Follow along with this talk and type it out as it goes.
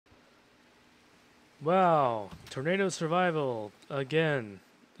Wow, tornado survival again.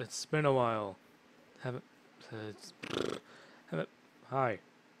 It's been a while. Haven't. It's, haven't. Hi.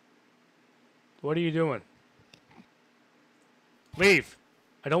 What are you doing? Leave.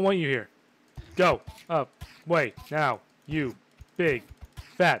 I don't want you here. Go up. Wait now. You big,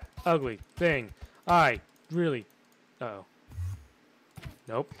 fat, ugly thing. I really. Uh oh.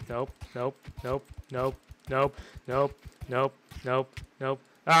 Nope. Nope. Nope. Nope. Nope. Nope. Nope. Nope. Nope. Nope.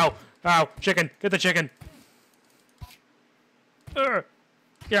 Ow! Ow! Chicken! Get the chicken! Yeah!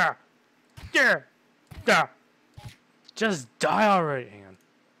 Yeah! Yeah! Just die already. Hang on.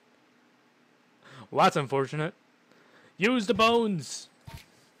 Well, that's unfortunate. Use the bones!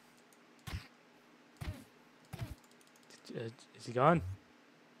 Is he gone?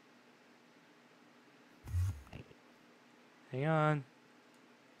 Hang on.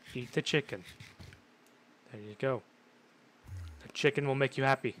 Eat the chicken. There you go. The chicken will make you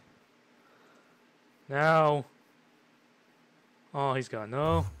happy. Now. Oh, he's gone.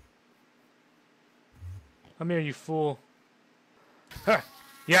 No. Come here, you fool. Huh.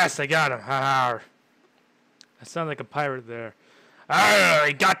 Yes, I got him. Ha ha. I sound like a pirate there. Arr,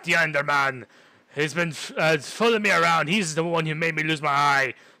 I got the Enderman. He's been fooling me around. He's the one who made me lose my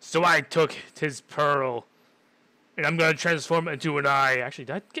eye. So I took his pearl. And I'm going to transform it into an eye. Actually,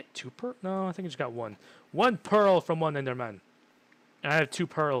 did I get two pearls? No, I think I just got one. One pearl from one Enderman. And I have two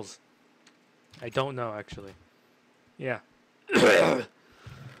pearls. I don't know, actually. Yeah.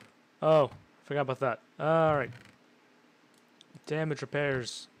 Oh, forgot about that. Alright. Damage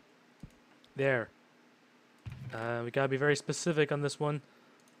repairs. There. We gotta be very specific on this one.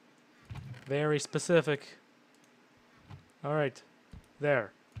 Very specific. Alright.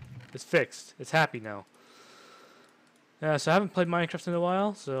 There. It's fixed. It's happy now. Yeah, so I haven't played Minecraft in a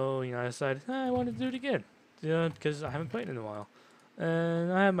while, so, I decided I wanted to do it again. Because I haven't played it in a while.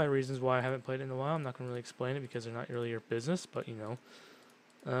 And I have my reasons why I haven't played it in a while. I'm not going to really explain it because they're not really your business, but,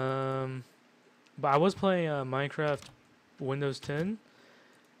 But I was playing Minecraft Windows 10,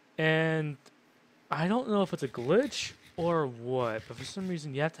 and I don't know if it's a glitch or what, but for some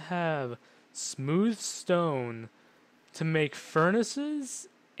reason you have to have smooth stone to make furnaces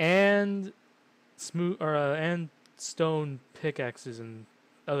and and stone pickaxes and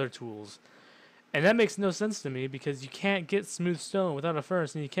other tools. And that makes no sense to me because you can't get smooth stone without a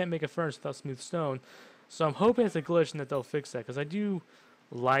furnace, and you can't make a furnace without smooth stone. So I'm hoping it's a glitch and that they'll fix that, because I do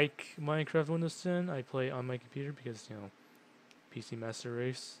like Minecraft Windows 10. I play on my computer because, PC Master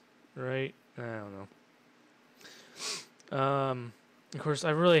Race, right? I don't know. Of course, I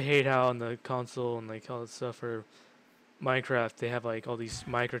really hate how on the console and like all that stuff for Minecraft they have like all these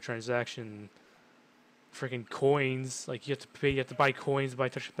microtransaction freaking coins. Like you have to pay, you have to buy coins to buy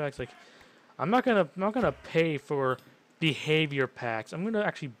texture packs. Like I'm not gonna pay for behavior packs. I'm gonna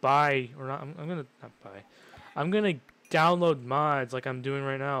actually buy or not. I'm gonna not buy. I'm gonna download mods like I'm doing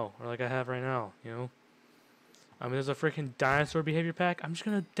right now or like I have right now. I mean, there's a freaking dinosaur behavior pack. I'm just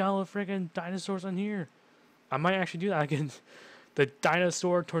gonna download freaking dinosaurs on here. I might actually do that again. The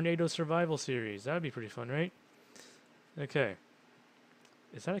Dinosaur Tornado Survival Series. That would be pretty fun, right? Okay.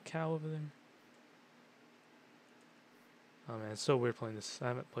 Is that a cow over there? Oh man, it's so weird playing this. I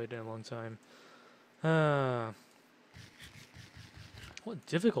haven't played it in a long time. What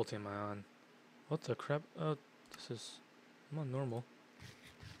difficulty am I on? What the crap? Oh, this is... I'm on normal.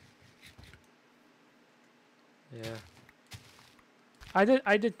 Yeah. I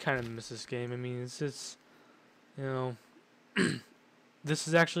did kind of miss this game. I mean, it's this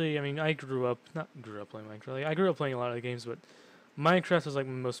is actually, I mean, I not grew up playing Minecraft. Like, I grew up playing a lot of the games, but Minecraft was like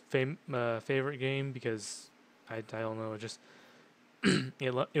my most favorite game because I don't know, it just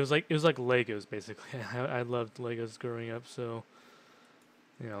it was like Legos basically. I loved Legos growing up, so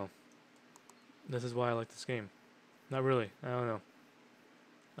you know this is why I like this game. Not really, I don't know.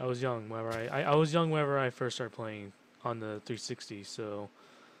 I was young whenever I was young whenever I first started playing on the 360, so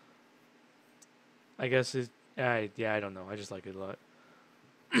I guess yeah, I don't know. I just like it a lot.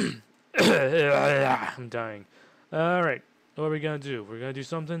 I'm dying. All right, what are we gonna do? We're gonna do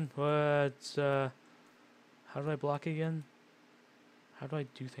something. What? How do I block again? How do I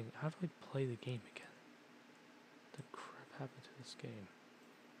do things? How do I play the game again? What the crap happened to this game?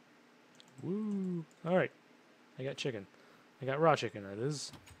 Woo! All right, I got chicken. I got raw chicken. That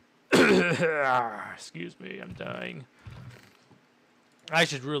is. Excuse me, I'm dying. I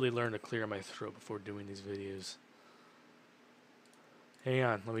should really learn to clear my throat before doing these videos. Hang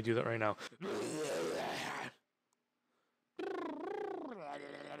on, let me do that right now.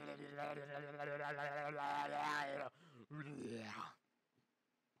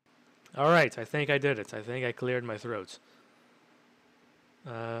 Alright, I think I did it. I think I cleared my throat.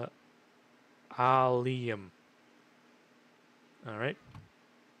 I Pallium. Alright.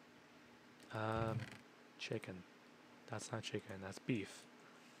 Chicken. That's not chicken, that's beef.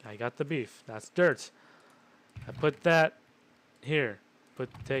 I got the beef. That's dirt. I put that here.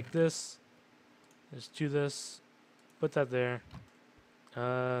 Take this. Just do this. Put that there.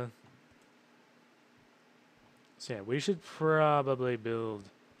 So yeah, we should probably build.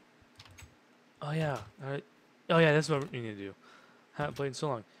 Oh yeah. Alright. Oh yeah, that's what we need to do. Haven't played in so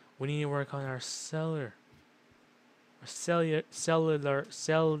long. We need to work on our cellular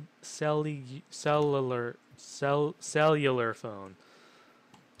phone.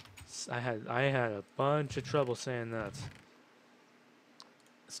 I had a bunch of trouble saying that.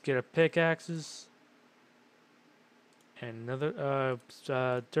 Let's get our pickaxes and another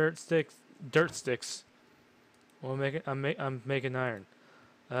dirt sticks. We'll make it. I'm making iron.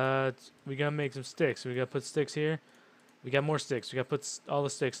 We gotta make some sticks. We gotta put sticks here. We got more sticks. We gotta put all the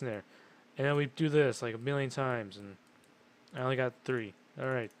sticks in there, and then we do this like a million times, and I only got 3. All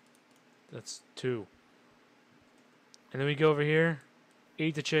right, that's 2. And then we go over here,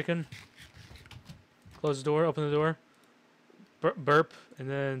 eat the chicken, close the door, open the door, burp, and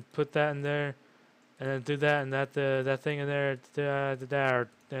then put that in there, and then do that and that thing in there,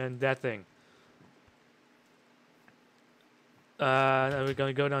 and that thing. And we're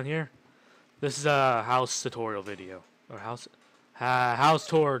gonna go down here. This is a house tutorial video, or house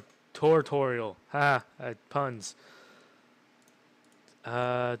tour tutorial. Puns.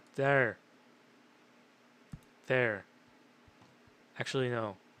 There. Actually,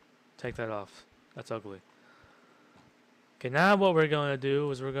 no. Take that off. That's ugly. Okay, now what we're gonna do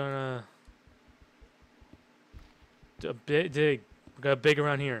is we're gonna dig. We got big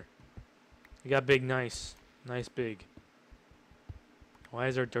around here. We got big, nice big. Why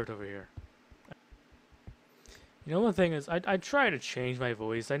is there dirt over here? You know, one thing is, I try to change my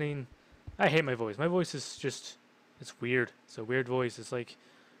voice. I mean, I hate my voice. My voice is just, it's weird. It's a weird voice. It's like,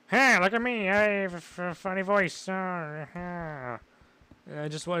 hey, look at me. I have a funny voice. And I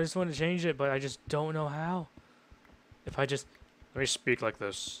just want to change it, but I just don't know how. If I just, let me speak like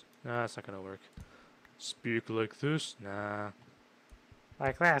this. Nah, that's not gonna work. Speak like this? Nah.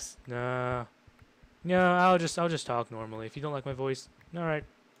 Like this? Nah. No, I'll just talk normally. If you don't like my voice, alright.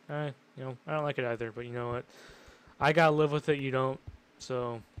 You know, I don't like it either, but you know what? I gotta live with it, you don't.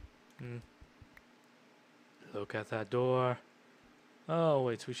 So, look at that door. Oh,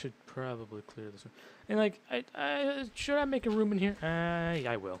 wait, so we should probably clear this one. And, like, should I make a room in here?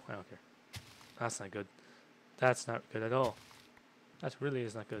 I will. I don't care. That's not good. That's not good at all. That really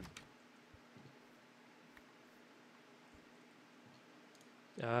is not good.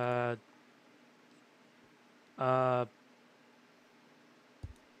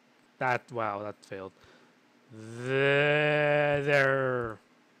 Wow, that failed. There.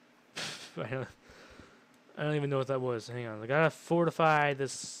 I don't even know what that was. Hang on, I gotta fortify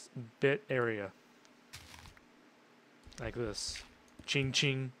this bit area. Like this. Ching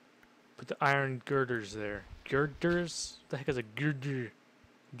ching. Put the iron girders there. Girders? What the heck is a girder?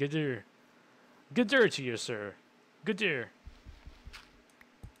 Girder. Girder to you, sir. Girder.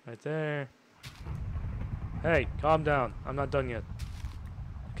 Right there. Hey, calm down. I'm not done yet.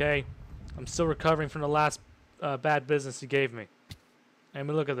 Okay? I'm still recovering from the last bad business you gave me. I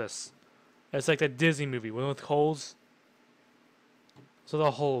mean, look at this. It's like that Disney movie, one with holes. So there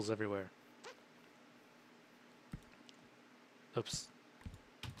are holes everywhere. Oops.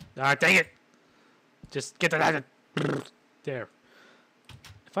 Ah, dang it! Just get that. There.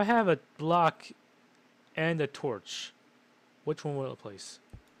 If I have a block and a torch, which one will it place?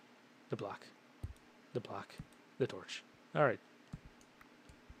 The block. The block. The torch. Alright.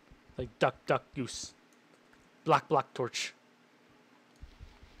 Like duck, duck, goose. Block, block, torch.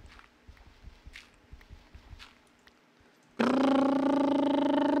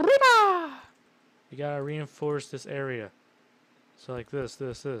 You gotta reinforce this area. So like this.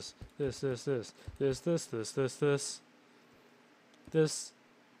 That's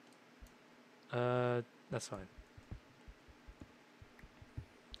fine.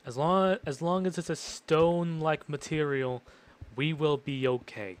 As long as it's a stone-like material, we will be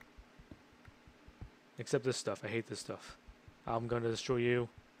okay. Except this stuff. I hate this stuff. I'm gonna destroy you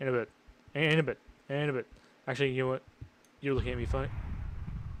in a bit. In a bit. Actually, you know what? You're looking at me funny.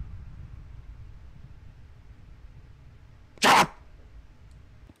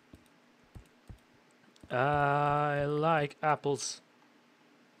 I like apples.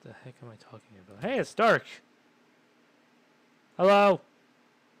 What the heck am I talking about? Hey, it's dark. Hello.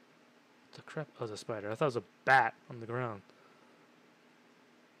 The crap? Oh, it's a spider. I thought it was a bat on the ground.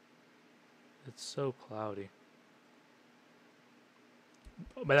 It's so cloudy.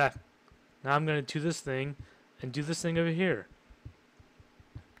 Oh, my God. Now I'm gonna do this thing, and do this thing over here.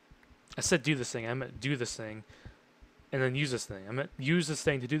 I said do this thing. I meant do this thing, and then use this thing. I meant use this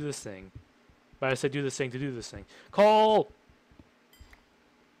thing to do this thing. But I said do this thing to do this thing. Call!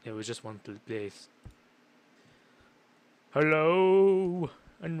 It was just one place. Hello,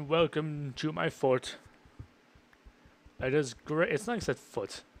 and welcome to my fort. It is great. It's not like I said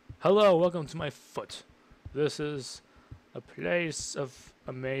foot. Hello, welcome to my foot. This is a place of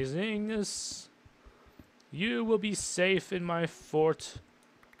amazingness. You will be safe in my fort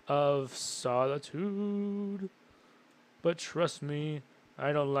of solitude. But trust me,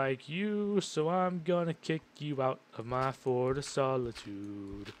 I don't like you, so I'm gonna kick you out of my fort of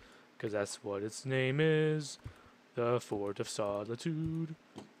solitude. 'Cause that's what its name is. The Fort of Solitude.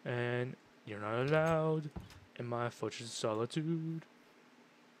 And you're not allowed in my fortress of solitude.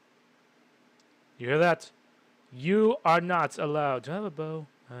 You hear that? You are not allowed. Do I have a bow?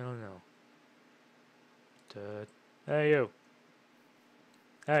 I don't know. Hey, you.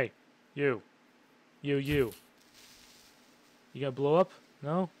 Hey, you. You. You gonna blow up?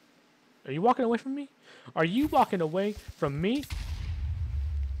 No? Are you walking away from me? Are you walking away from me?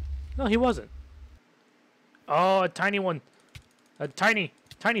 No, he wasn't. Oh, a tiny one. A tiny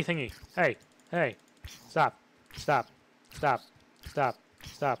thingy. Hey. Stop. Stop. Stop. Stop.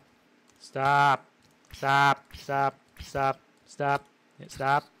 Stop. Stop. Stop. Stop. Stop. Stop. Stop.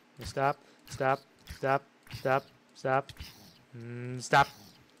 Stop. Stop. Stop. Stop. Stop. Stop.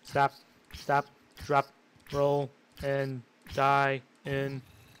 Stop. Stop. Drop. Roll. And die. In.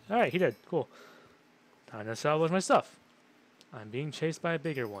 Alright, he did. Cool. Time to salvage my stuff. I'm being chased by a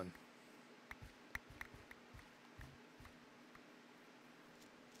bigger one.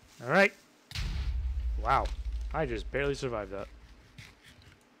 Alright. Wow. I just barely survived that.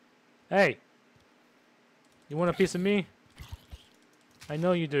 Hey! You want a piece of me? I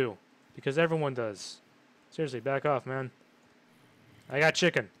know you do. Because everyone does. Seriously, back off, man. I got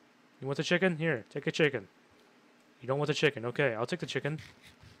chicken. You want the chicken? Here, take a chicken. You don't want the chicken. Okay, I'll take the chicken.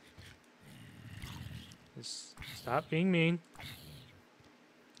 Just stop being mean.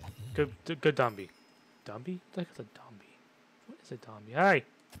 Good Domby. Domby? What the heck is a Domby? What is a Domby? Hey!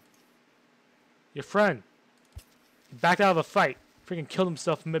 Your friend. He backed out of a fight. Freaking killed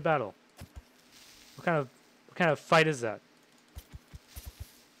himself in mid-battle. What kind of fight is that?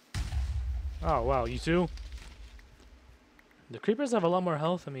 Oh wow, you too? The creepers have a lot more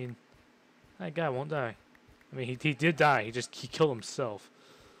health. I mean, that guy won't die. I mean, he did die. He killed himself.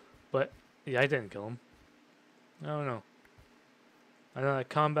 But yeah, I didn't kill him. I don't know. I know that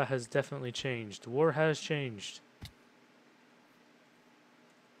combat has definitely changed. War has changed.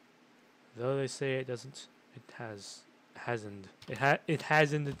 Though they say it doesn't, it hasn't. It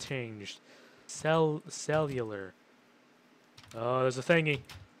hasn't changed. Cellular. Oh, there's a thingy.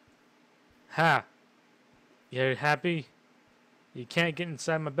 Ha! You're happy? You can't get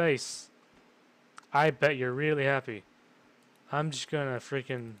inside my base. I bet you're really happy. I'm just gonna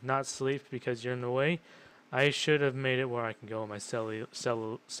freaking not sleep because you're in the way. I should have made it where I can go in my cellular. I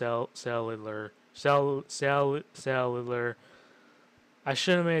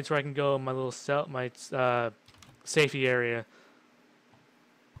should have made it where I can go in my little safety area.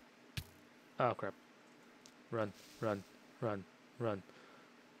 Oh crap! Run.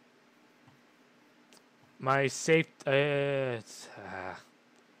 My safe. There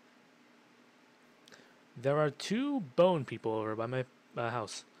are 2 bone people over by my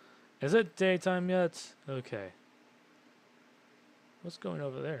house. Is it daytime yet? Okay. What's going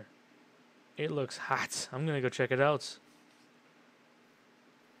over there? It looks hot. I'm gonna go check it out.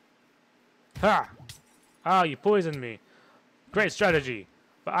 Ha! Ah, you poisoned me. Great strategy.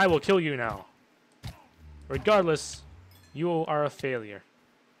 But I will kill you now. Regardless, you are a failure.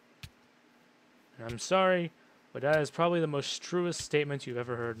 And I'm sorry, but that is probably the most truest statement you've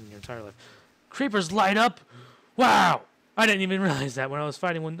ever heard in your entire life. Creepers light up! Wow! I didn't even realize that when I was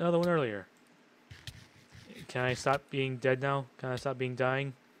fighting the other one earlier. Can I stop being dead now? Can I stop being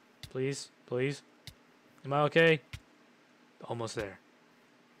dying? Please? Please? Am I okay? Almost there.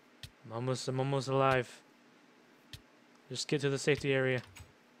 I'm almost alive. Just get to the safety area.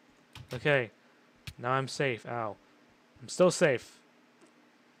 Okay. Now I'm safe. Ow. I'm still safe.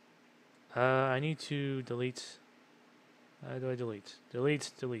 I need to delete. How do I delete?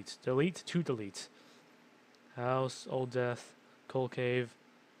 Delete to delete. House, Old Death, Coal Cave,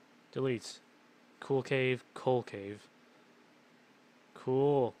 delete. Cool Cave, Coal Cave.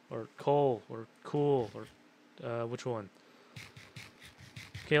 Cool, or coal, or cool, or which one?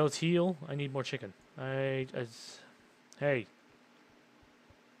 Okay, let's heal. I need more chicken. Hey.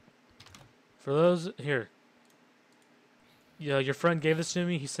 For those, here. Yeah, your friend gave this to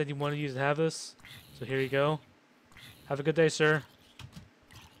me. He said he wanted you to have this. So here you go. Have a good day, sir.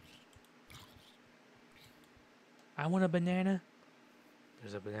 I want a banana.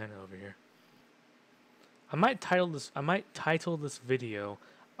 There's a banana over here. I might title this video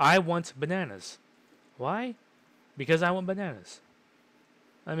I want bananas. Why? Because I want bananas.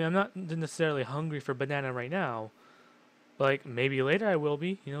 I mean, I'm not necessarily hungry for banana right now. But like maybe later I will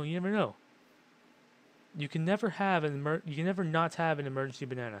be, you know, you never know. You can never have you can never not have an emergency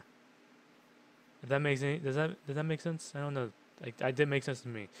banana. If that makes any does that make sense? I don't know. I did make sense to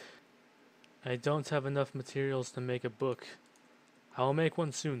me. I don't have enough materials to make a book. I will make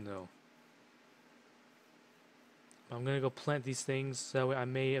one soon though. I'm gonna go plant these things so that way I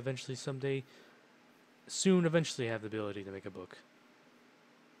may eventually eventually have the ability to make a book.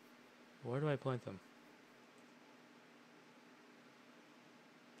 Where do I plant them?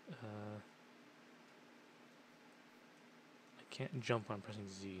 I can't jump when I'm pressing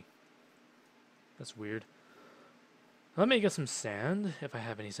Z. That's weird. Let me get some sand, if I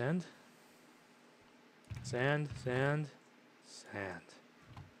have any sand. Sand, sand, sand.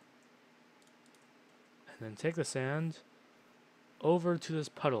 And then take the sand over to this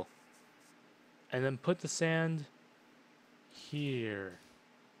puddle. And then put the sand here.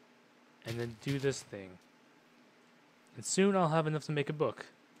 And then do this thing. And soon I'll have enough to make a book.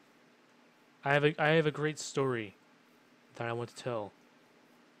 I have a great story that I want to tell.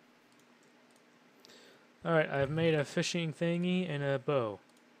 Alright, I've made a fishing thingy and a bow.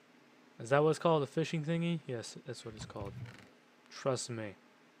 Is that what it's called? A fishing thingy? Yes, that's what it's called. Trust me.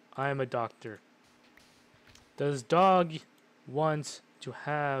 I am a doctor. Does dog want to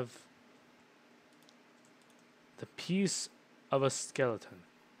have the piece of a skeleton?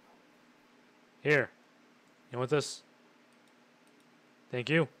 Here. You want this?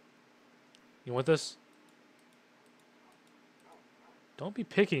 Thank you. You want this? Don't be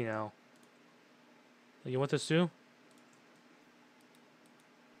picky now. You want this too?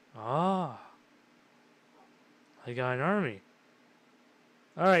 Ah. I got an army.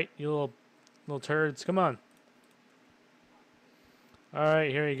 Alright, you little turds. Come on.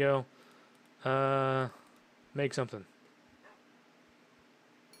 Alright, here you go. Make something.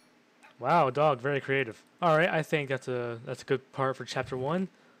 Wow, dog, very creative. Alright, I think that's a good part for chapter 1.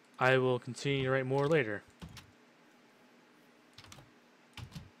 I will continue to write more later.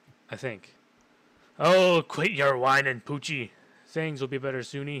 I think. Oh, quit your whining, Poochie. Things will be better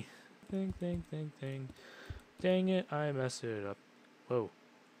soonie. Thing. Dang it, I messed it up. Whoa.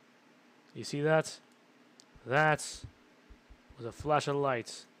 You see that? That was a flash of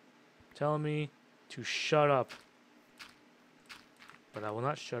light telling me to shut up. But I will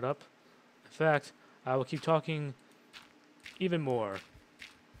not shut up. In fact, I will keep talking even more.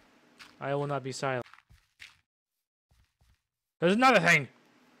 I will not be silent. There's another thing!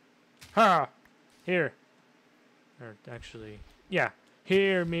 Ha! Here. Or actually, yeah.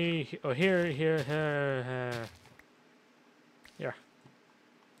 Hear me. Oh, here. Yeah.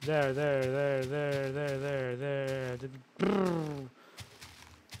 There.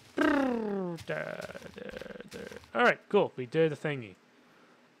 Alright, cool. We did the thingy.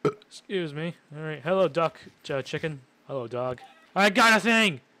 Excuse me. Alright. Hello, duck. Chicken. Hello, dog. I got a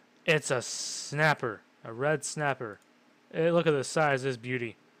thing! It's a snapper. A red snapper. Hey, look at the size of this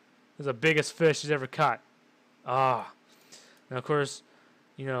beauty. It's the biggest fish he's ever caught. Ah. Now, of course,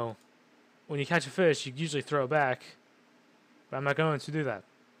 you know, when you catch a fish, you usually throw it back. But I'm not going to do that.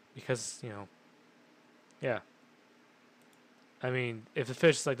 Because, you know, yeah. I mean, if the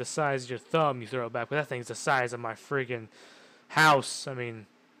fish is like the size of your thumb, you throw it back. But that thing's the size of my freaking house. I mean,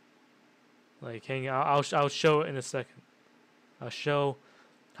 like, I'll show it in a second. I'll show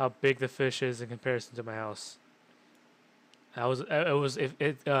how big the fish is in comparison to my house. It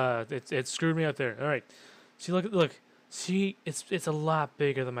screwed me up there. All right, see, look, see, it's a lot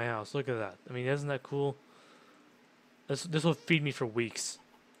bigger than my house. Look at that. I mean, isn't that cool? This will feed me for weeks.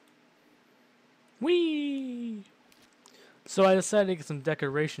 Whee! So I decided to get some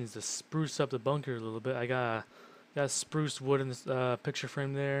decorations to spruce up the bunker a little bit. I got spruce wood in this picture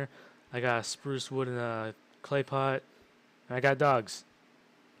frame there. I got spruce wood in a clay pot. And I got dogs.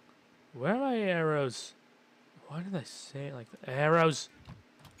 Where are my arrows? Why did I say it like that? Arrows!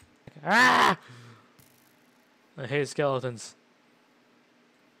 Ah! I hate skeletons.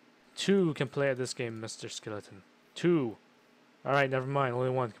 2 can play at this game, Mr. Skeleton. 2. Alright, never mind. Only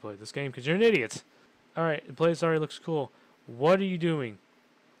 1 can play this game because you're an idiot. Alright, the place already looks cool. What are you doing?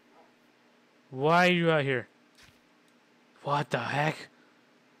 Why are you out here? What the heck?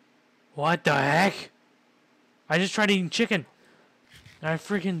 What the heck? I just tried eating chicken.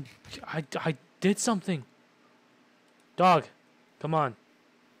 And I did something. Dog. Come on.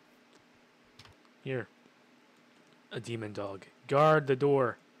 Here. A demon dog. Guard the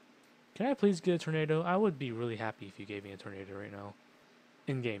door. Can I please get a tornado? I would be really happy if you gave me a tornado right now.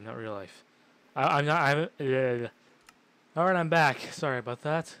 In game, not real life. I'm not. Alright, I'm back. Sorry about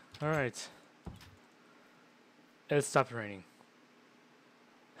that. Alright. It stopped raining.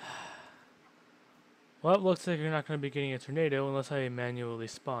 Well, it looks like you're not going to be getting a tornado unless I manually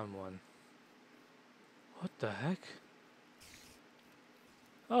spawn one. What the heck?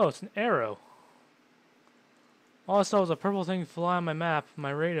 Oh, it's an arrow. All I saw was a purple thing fly on my map, my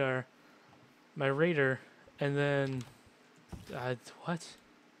radar, and then... what?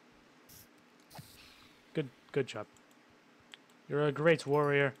 Good job. You're a great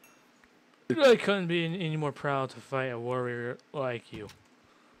warrior. I couldn't be any more proud to fight a warrior like you.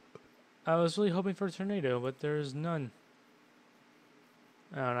 I was really hoping for a tornado, but there's none.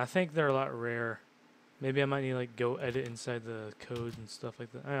 I don't know, I think they're a lot rare. Maybe I might need to like go edit inside the code and stuff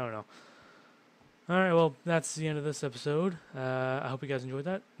like that. I don't know. Alright, well, that's the end of this episode. I hope you guys enjoyed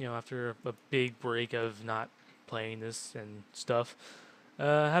that. You know, after a big break of not playing this and stuff.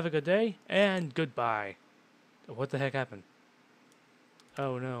 Have a good day, and goodbye. What the heck happened?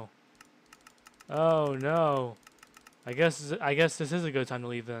 Oh no. Oh no. I guess this is a good time to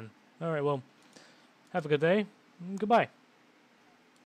leave then. Alright, well, have a good day. Goodbye.